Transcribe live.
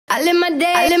I live my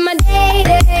day, I live my day,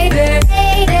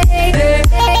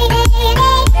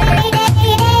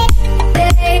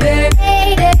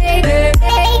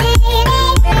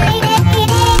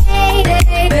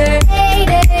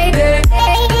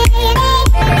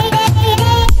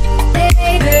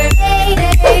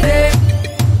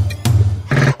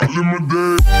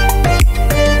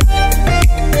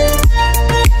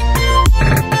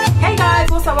 Hey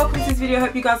guys, what's up? Welcome to this video. I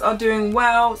hope you guys are doing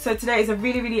well. So today is a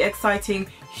really exciting,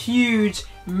 huge,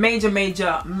 major,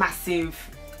 massive,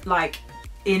 like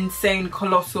insane,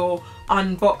 colossal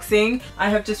unboxing. I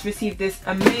have just received this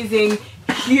amazing,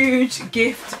 huge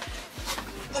gift.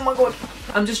 Oh my god.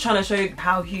 I'm just trying to show you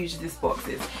how huge this box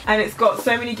is, and it's got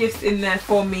so many gifts in there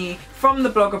for me from the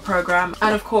blogger program,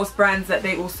 and of course brands that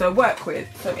they also work with.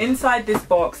 So inside this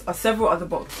box are several other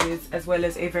boxes as well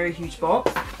as a very huge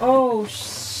box. Oh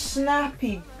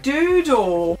snappy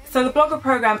doodle. So the blogger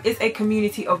program is a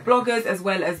community of bloggers as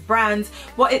well as brands.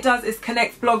 What it does is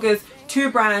connect bloggers to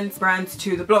brands, brands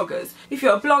to the bloggers. If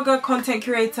you're a blogger, content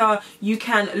creator, you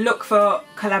can look for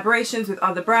collaborations with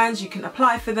other brands, you can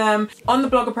apply for them. On the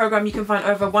blogger program you can find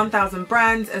over 1,000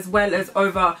 brands as well as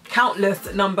over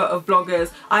countless number of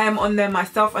bloggers. I am on there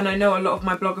myself, and I know a lot of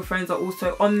my blogger friends are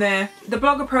also on there. The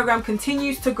blogger program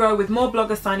continues to grow with more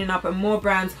bloggers signing up and more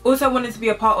brands also wanted to be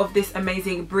a part of this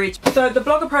amazing bridge. So the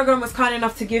blogger program was kind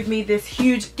enough to give me this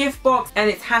huge gift box, and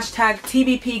it's hashtag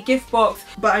TBP gift box,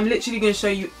 but I'm literally going to show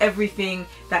you everything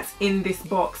that's in this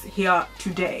box here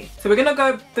today. So we're gonna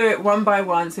go through it one by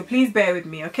one, so please bear with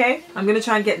me, okay? I'm gonna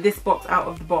try and get this box out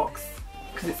of the box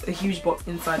because it's a huge box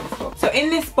inside this box. So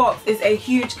in this box is a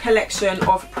huge collection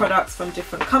of products from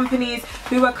different companies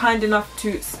who were kind enough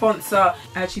to sponsor.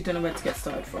 I actually don't know where to get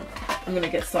started from. I'm gonna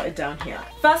get started down here.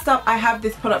 First up, I have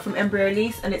this product from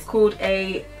estareLIVE, and it's called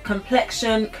a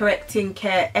complexion correcting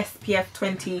care SPF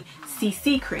 20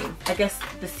 CC cream. I guess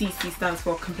the CC stands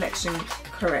for complexion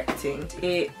correcting.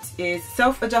 It is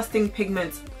self-adjusting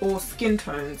pigments or skin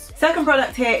tones. Second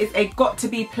product here is a Got to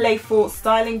Be Playful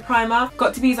styling primer.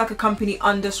 Got to Be is like a company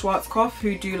under Schwarzkopf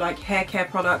who do like hair care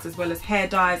products as well as hair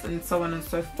dyes and so on and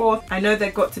so forth. I know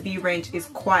their Got to Be range is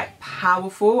quite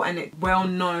powerful and it's well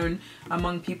known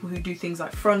among people who do things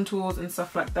like frontals and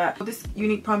stuff like that. This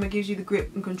unique primer gives you the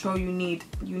grip and control you need.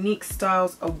 Unique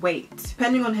styles await.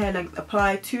 Depending on hair length,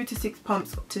 apply 2 to 6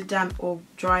 pumps to damp or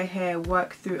dry hair,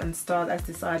 work through and style as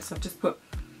desired. So I've just put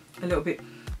a little bit.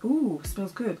 Ooh,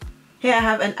 smells good. Here I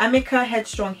have an Amica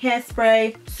Headstrong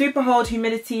hairspray, super hold,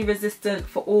 humidity resistant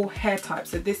for all hair types.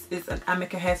 So this is an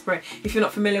Amica hairspray. If you're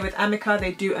not familiar with Amica,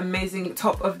 they do amazing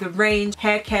top of the range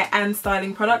hair care and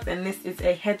styling product, and this is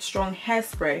a Headstrong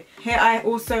hairspray. Here I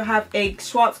also have a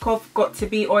Schwarzkopf Got to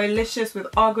Be Oilicious with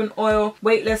argan oil,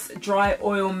 weightless dry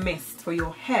oil mist for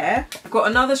your hair. I've got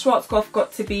another Schwarzkopf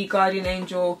Got to Be Guardian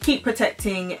Angel Heat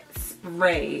Protecting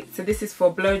Spray. So this is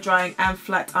for blow drying and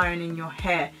flat ironing your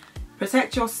hair.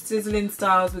 Protect your sizzling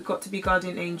styles with Got to Be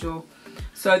Guardian Angel.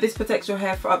 So this protects your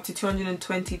hair for up to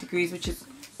 220 degrees, which is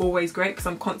always great because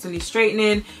I'm constantly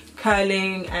straightening,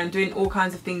 curling and doing all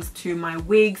kinds of things to my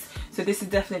wigs. So this is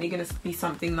definitely going to be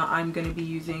something that I'm going to be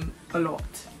using a lot.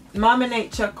 Mama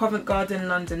Nature Covent Garden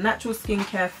London natural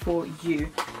skincare for you.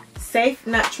 Safe,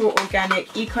 natural,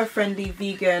 organic, eco-friendly,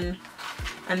 vegan,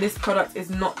 and this product is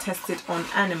not tested on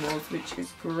animals, which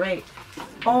is great.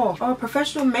 Oh,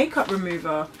 professional makeup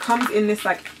remover. Comes in this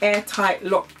like airtight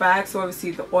locked bag, so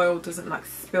obviously the oil doesn't like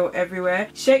spill everywhere.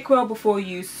 Shake well before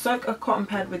use. Soak a cotton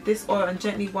pad with this oil and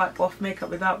gently wipe off makeup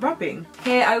without rubbing.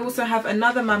 Here I also have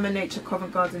another Mama Nature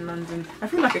Covent Garden London. I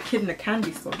feel like a kid in a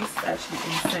candy store. This is actually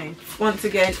insane. Once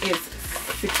again, it's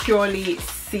securely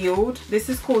sealed. This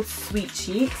is called Sweet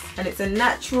Cheeks, and it's a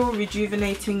natural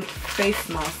rejuvenating face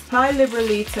mask. Apply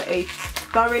liberally to a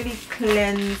thoroughly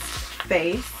cleansed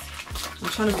face. I'm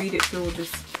trying to read it through all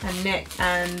this. And neck,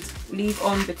 and leave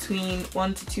on between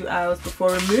 1 to 2 hours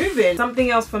before removing. Something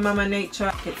else from Mama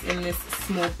Nature. It's in this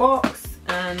small box,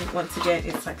 and once again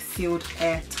it's like sealed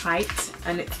airtight,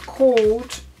 and it's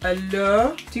called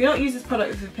Allure. Do not use this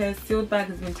product if a sealed bag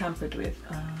has been tampered with.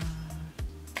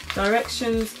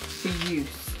 Directions for use.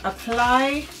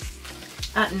 Apply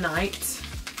at night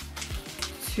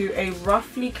to a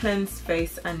roughly cleansed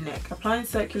face and neck. Apply in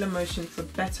circular motion for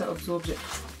better absorption.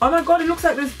 Oh my god, it looks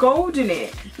like there's gold in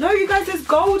it. No, you guys, there's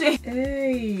gold in it.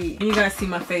 Hey. You guys see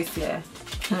my face here?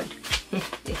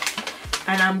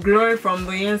 And I'm glowing from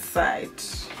the inside.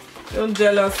 Don't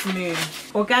jealous me.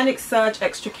 Organic Surge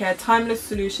Extra Care Timeless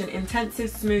Solution Intensive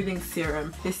Smoothing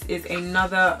Serum. This is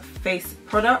another face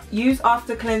product. Use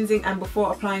after cleansing and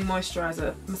before applying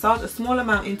moisturizer. Massage a small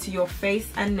amount into your face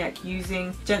and neck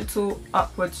using gentle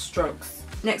upward strokes.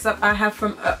 Next up I have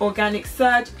from Organic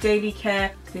Surge Daily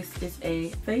Care. This is a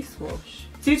face wash.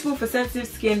 Suitable for sensitive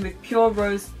skin with pure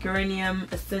rose geranium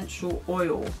essential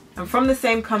oil. And from the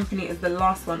same company as the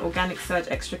last one, Organic Surge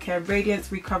Extra Care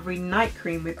Radiance Recovery Night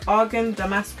Cream with argan,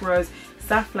 damask rose,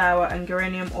 safflower and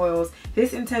geranium oils.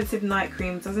 This intensive night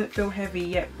cream doesn't feel heavy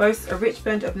yet boasts a rich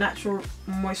blend of natural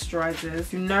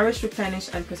moisturizers to nourish, replenish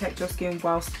and protect your skin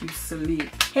whilst you sleep.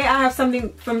 Here I have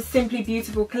something from Simply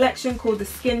Beautiful collection called the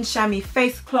Skin Chamois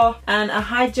Face Cloth, and a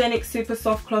hygienic super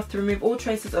soft cloth to remove all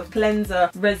traces of cleanser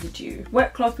residue.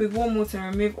 Wet cloth with warm water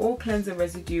and remove all cleanser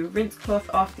residue. Rinse cloth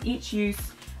after each use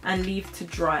and leave to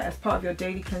dry as part of your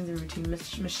daily cleansing routine.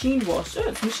 Machine wash. Oh,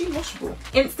 it's machine washable.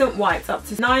 Instant whites, up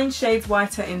to 9 shades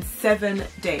whiter in 7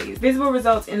 days. Visible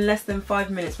results in less than 5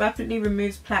 minutes. Rapidly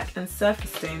removes plaque and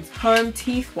surface stains. Home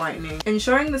teeth whitening.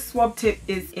 Ensuring the swab tip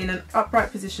is in an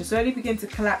upright position. Slowly begin to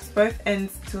collapse both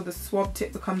ends till the swab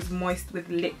tip becomes moist with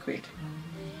liquid.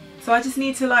 So I just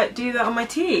need to like do that on my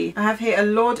tea. I have here a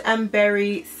Lord and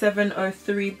Berry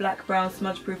 703 black brown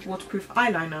smudge proof waterproof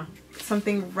eyeliner.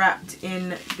 Something wrapped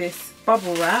in this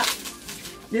bubble wrap.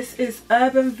 This is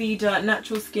Urban Veda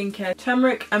Natural Skincare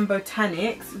Turmeric and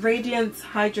Botanics Radiance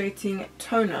Hydrating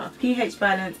Toner. pH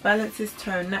balance, balances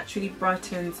tone, naturally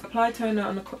brightens. Apply toner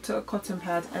on to a cotton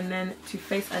pad and then to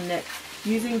face and neck.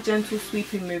 Using gentle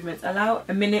sweeping movements, allow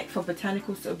a minute for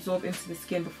botanicals to absorb into the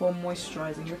skin before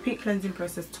moisturizing. Repeat cleansing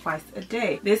process twice a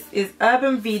day. This is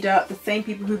Urban Veda, the same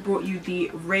people who brought you the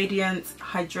Radiance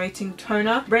Hydrating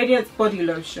Toner. Radiance Body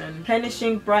Lotion.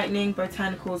 Replenishing, brightening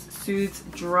botanicals, soothes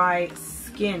dry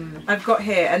skin. I've got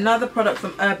here another product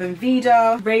from Urban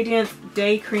Veda. Radiance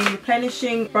Day Cream.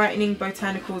 Replenishing, brightening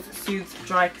botanicals, soothes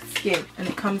dry skin. And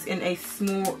it comes in a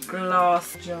small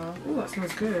glass jar. Oh, that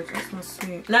smells good. That smells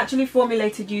sweet. Naturally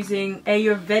formulated using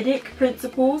Ayurvedic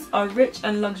principles, our rich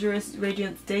and luxurious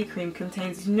Radiance Day Cream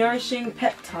contains nourishing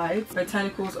peptides,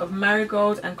 botanicals of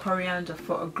marigold and coriander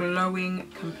for a glowing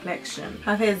complexion.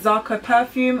 I have here Zarko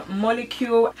perfume,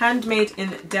 molecule, handmade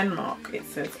in Denmark, it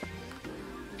says.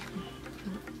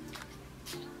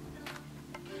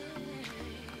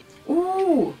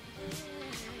 Ooh!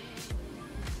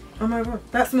 Oh my god,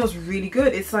 that smells really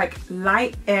good. It's like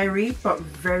light, airy, but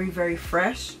very, very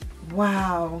fresh.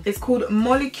 Wow. It's called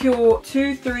Molecule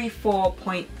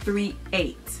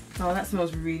 234.38. Oh, that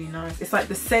smells really nice. It's like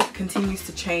the scent continues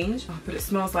to change, but it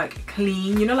smells like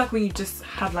clean. You know, like when you just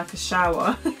had like a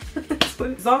shower.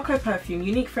 Zarko perfume,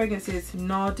 unique fragrances,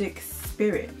 Nordic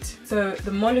spirit. So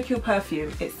the Molecule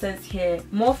perfume, it says here,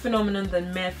 more phenomenon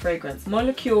than mere fragrance.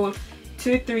 Molecule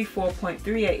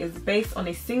 234.38 is based on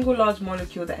a single large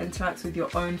molecule that interacts with your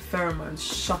own pheromones.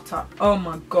 Shut up. Oh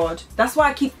my god. That's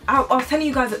why I was telling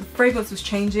you guys that the fragrance was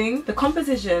changing. The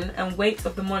composition and weight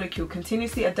of the molecule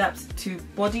continuously adapts to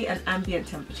body and ambient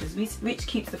temperatures, which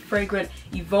keeps the fragrance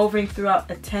evolving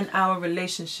throughout a 10-hour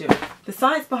relationship. The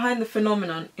science behind the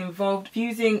phenomenon involved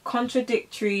fusing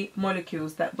contradictory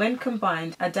molecules that when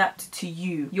combined adapt to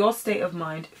you, your state of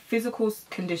mind, physical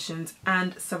conditions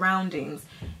and surroundings.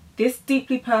 This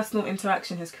deeply personal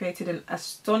interaction has created an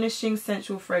astonishing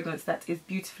sensual fragrance that is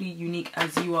beautifully unique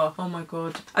as you are. Oh my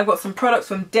god. I've got some products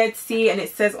from Dead Sea and it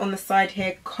says on the side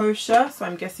here kosher, so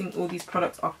I'm guessing all these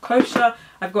products are kosher.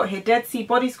 I've got here Dead Sea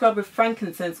body scrub with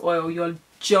frankincense oil. You're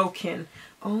joking.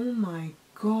 Oh my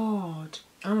god.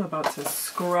 I'm about to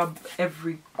scrub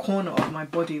every corner of my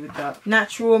body with that.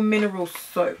 Natural mineral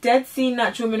soap. Dead Sea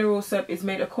natural mineral soap is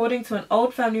made according to an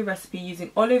old family recipe using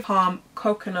olive, palm,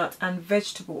 coconut and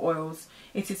vegetable oils.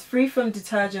 It is free from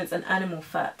detergents and animal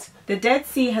fat. The Dead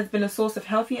Sea has been a source of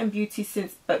health and beauty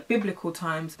since biblical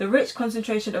times. The rich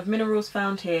concentration of minerals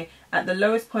found here at the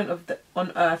lowest point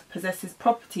on earth possesses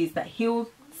properties that heal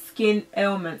skin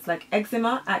ailments like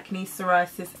eczema, acne,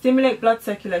 psoriasis, stimulate blood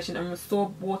circulation and restore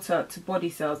water to body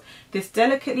cells. This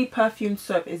delicately perfumed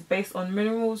soap is based on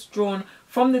minerals drawn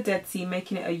from the Dead Sea,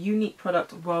 making it a unique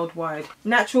product worldwide.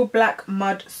 Natural black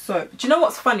mud soap. Do you know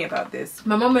what's funny about this?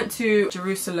 My mum went to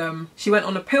Jerusalem. She went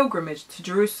on a pilgrimage to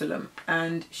Jerusalem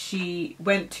and she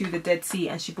went to the Dead Sea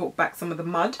and she brought back some of the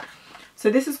mud. So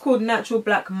this is called Natural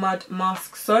Black Mud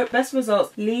Mask Soap. Best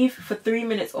results, leave for 3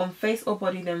 minutes on face or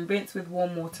body, then rinse with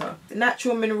warm water.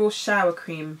 Natural Mineral Shower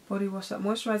Cream. Body wash that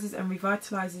moisturizes and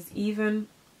revitalizes even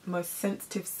most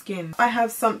sensitive skin. I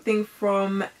have something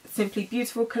from Simply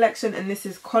Beautiful collection and this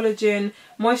is Collagen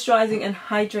Moisturizing and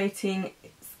Hydrating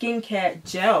skincare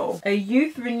gel, a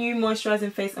youth renew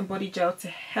moisturizing face and body gel to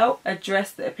help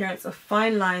address the appearance of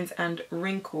fine lines and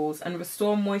wrinkles and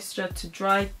restore moisture to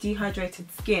dry,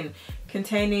 dehydrated skin.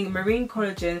 Containing marine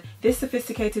collagen, this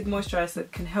sophisticated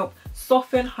moisturizer can help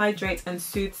soften, hydrate and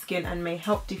soothe skin and may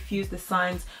help diffuse the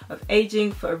signs of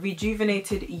aging for a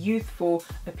rejuvenated, youthful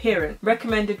appearance.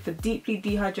 Recommended for deeply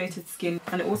dehydrated skin.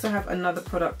 And I also have another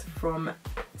product from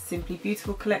Simply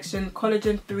Beautiful collection,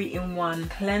 Collagen 3-in-1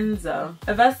 Cleanser.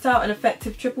 A versatile and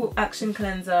effective triple action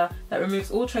cleanser that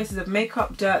removes all traces of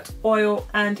makeup, dirt, oil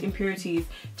and impurities.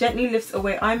 Gently lifts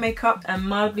away eye makeup and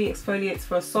mildly exfoliates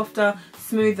for a softer,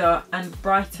 smoother and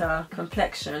brighter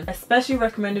complexion. Especially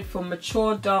recommended for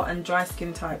mature, dull and dry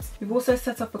skin types. We've also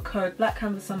set up a code Black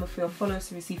Canvas Summer for your followers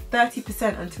to receive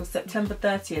 30% until September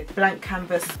 30th. Blank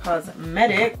Canvas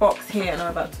Cosmetic box here, and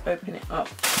I'm about to open it up.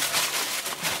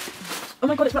 Oh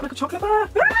my god, it's like a chocolate bar!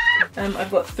 I've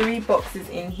got 3 boxes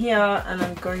in here and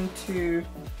I'm going to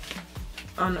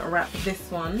unwrap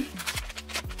this one.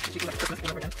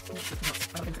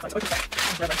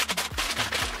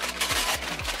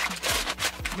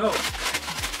 No.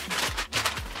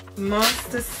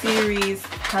 Master Series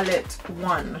Palette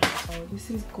 1. Oh, this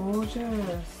is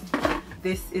gorgeous.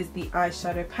 This is the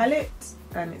eyeshadow palette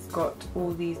and it's got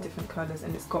all these different colours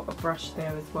and it's got a brush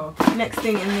there as well. Next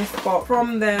thing in this box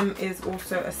from them is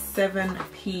also a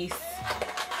 7-piece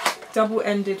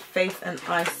double-ended face and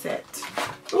eye set.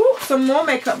 Ooh, some more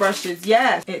makeup brushes,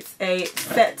 yeah. It's a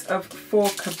set of 4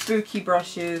 kabuki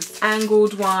brushes,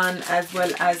 angled one as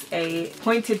well as a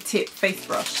pointed tip face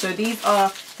brush. So these are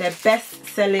their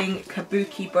best-selling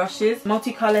kabuki brushes.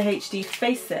 Multicolor HD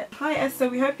face set. Hi Esther,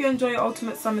 we hope you enjoy your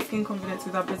ultimate summer skin confidence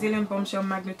with our Brazilian Bombshell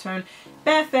Magnetone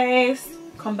Bare Face.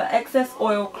 Combat excess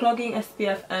oil, clogging,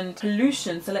 SPF and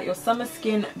pollution, so let your summer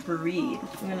skin breathe.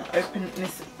 I'm gonna open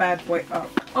this bad boy up.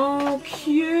 Oh,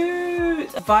 cute!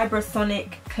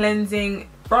 Vibrasonic cleansing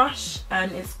brush,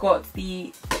 and it's got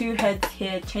the 2 heads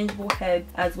here, changeable heads,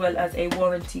 as well as a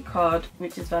warranty card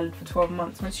which is valid for 12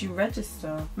 months once you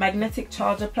register. Magnetic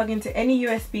charger, plug into any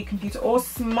USB computer or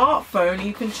smartphone.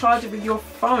 You can charge it with your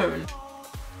phone.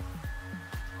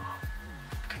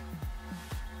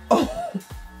 Oh!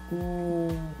 Ooh,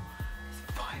 it's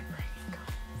vibrating,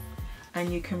 guys.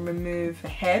 And you can remove the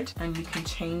head and you can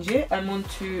change it. I'm on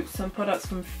to some products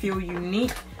from Feel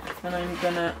Unique and I'm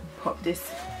gonna pop this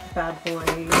bad boy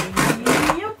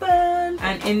open.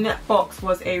 And in that box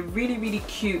was a really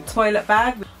cute toilet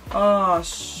bag. Oh,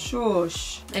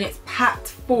 shush. And it's packed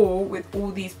full with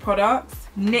all these products.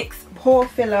 NYX Pore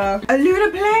Filler,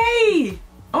 Aluna Play.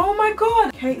 Oh my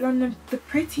god. Kate London The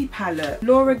Pretty Palette,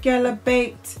 Laura Geller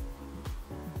Baked.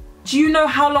 Do you know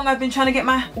how long I've been trying to get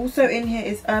my... Also in here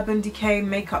is Urban Decay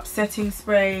Makeup Setting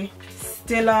Spray,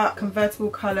 Stila Convertible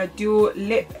Colour Dual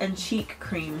Lip and Cheek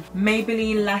Cream,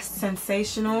 Maybelline Last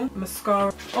Sensational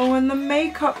Mascara. Oh, and the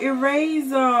makeup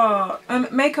eraser.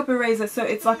 Makeup eraser, so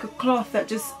it's like a cloth that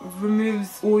just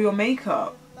removes all your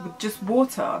makeup with just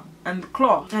water and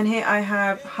cloth. And here I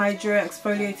have Hydra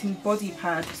Exfoliating Body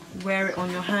Pad. Wear it on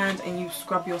your hand and you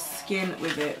scrub your skin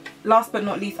with it. Last but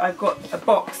not least, I've got a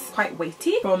box, quite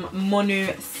weighty, from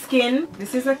Monu Skin.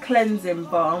 This is a cleansing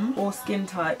balm, or skin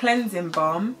type cleansing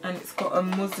balm, and it's got a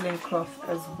muslin cloth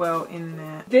as well in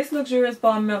there. This luxurious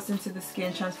balm melts into the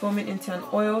skin, transforming into an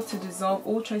oil to dissolve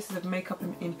all traces of makeup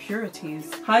and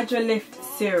impurities. Hydra Lift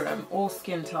Serum, all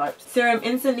skin types. Serum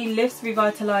instantly lifts,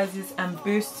 revitalizes and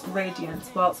boosts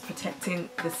radiance whilst protecting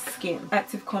the skin.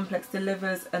 Active Complex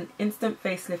delivers an instant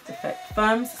facelift effect,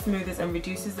 firms, smooths and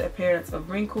reduces the appearance of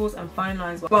wrinkles and fine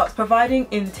lines whilst providing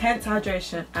intense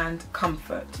hydration and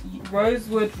comfort.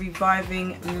 Rosewood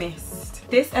Reviving Mist.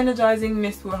 This energizing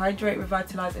mist will hydrate,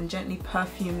 revitalize and gently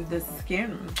perfume the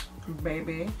skin.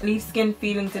 Baby. Leave skin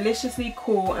feeling deliciously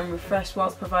cool and refreshed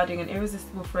whilst providing an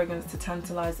irresistible fragrance to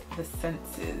tantalize the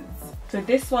senses. So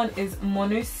this one is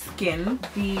Monu Skin.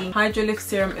 The Hydra Lift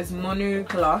Serum is Monu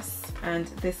Plus. And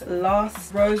this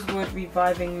last Rosewood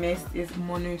Reviving Mist is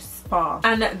Monu Spa.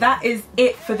 And that is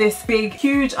it for this big,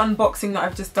 huge unboxing that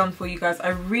I've just done for you guys. I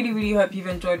really hope you've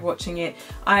enjoyed watching it.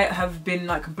 I have been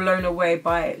like blown away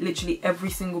by literally every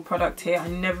single product here. I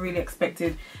never really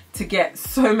expected to get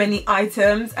so many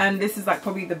items, and this is like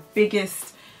probably the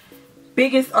biggest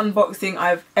unboxing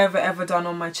I've ever done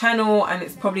on my channel, and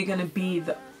it's probably going to be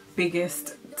the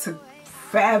biggest to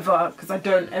forever because I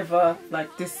don't ever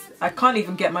like this. I can't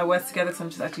even get my words together because I'm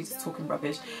just actually just talking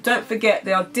rubbish. Don't forget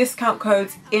there are discount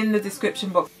codes in the description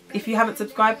box. If you haven't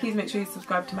subscribed, please make sure you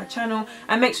subscribe to my channel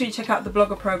and make sure you check out the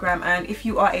blogger program. And if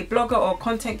you are a blogger or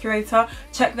content curator,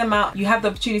 check them out. You have the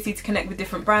opportunity to connect with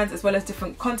different brands as well as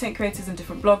different content creators and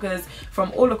different bloggers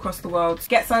from all across the world.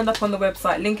 Get signed up on the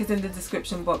website, link is in the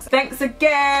description box. Thanks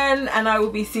again, and I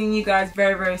will be seeing you guys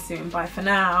very, very soon. Bye for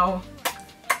now.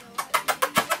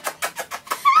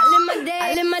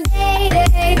 I live my day.